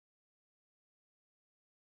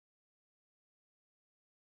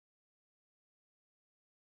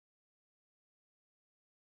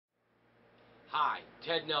Hi,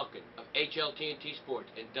 Ted Nelkin of HLT&T Sport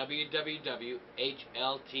and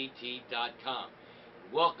www.HLTT.com.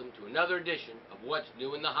 Welcome to another edition of What's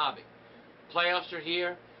New in the Hobby. Playoffs are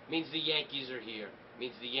here, means the Yankees are here,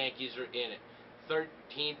 means the Yankees are in it.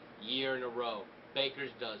 13th year in a row,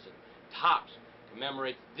 Baker's dozen. Topps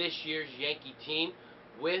commemorates this year's Yankee team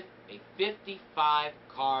with a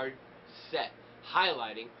 55-card set,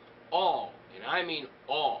 highlighting all, and I mean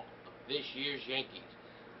all, of this year's Yankees.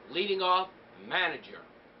 Leading off, manager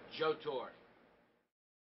Joe Torre.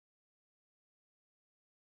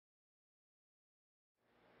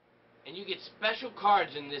 And you get special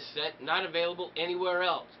cards in this set not available anywhere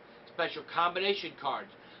else. Special combination cards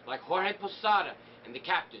like Jorge Posada and the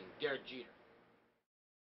captain, Derek Jeter.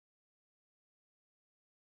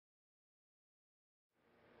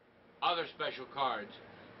 Other special cards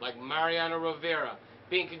like Mariano Rivera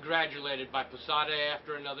being congratulated by Posada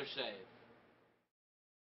after another save.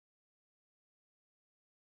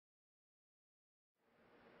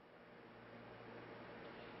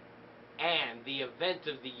 And the event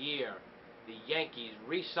of the year, the Yankees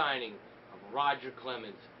re-signing of Roger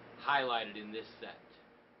Clemens, highlighted in this set.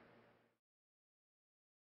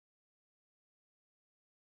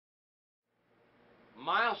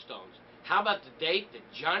 Milestones. How about the date that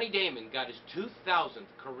Johnny Damon got his 2,000th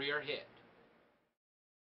career hit?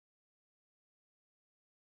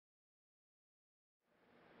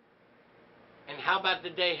 And how about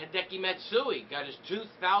the day Hideki Matsui got his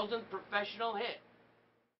 2,000th professional hit?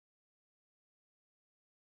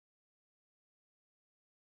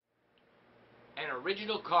 And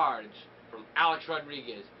original cards from Alex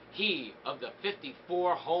Rodriguez, he of the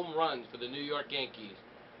 54 home runs for the New York Yankees.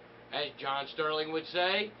 As John Sterling would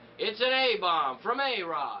say, it's an A-bomb from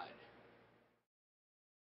A-Rod.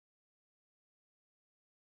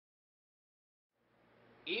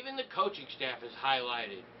 Even the coaching staff is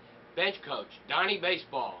highlighted. Bench coach Donnie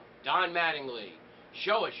Baseball, Don Mattingly.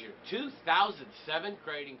 Show us your 2007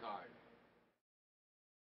 trading card.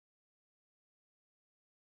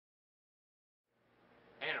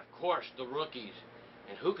 And of course, the rookies.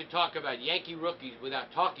 And who could talk about Yankee rookies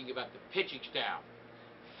without talking about the pitching staff?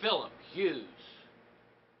 Philip Hughes.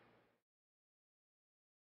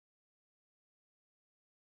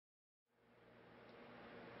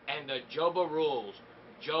 And the Joba rules,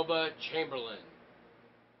 Joba Chamberlain.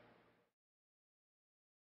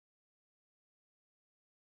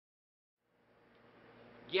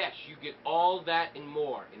 Yes, you get all that and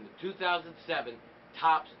more in the 2007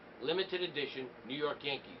 Topps Limited Edition New York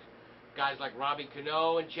Yankees. Guys like Robbie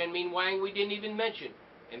Cano and Chen-Min Wang we didn't even mention,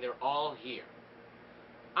 and they're all here.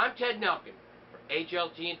 I'm Ted Nelkin for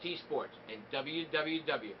HLT&T Sports and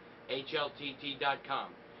www.HLTT.com.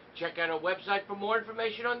 Check out our website for more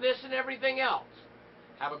information on this and everything else.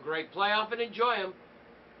 Have a great playoff and enjoy them.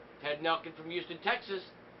 Ted Nelkin from Houston, Texas.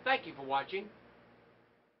 Thank you for watching.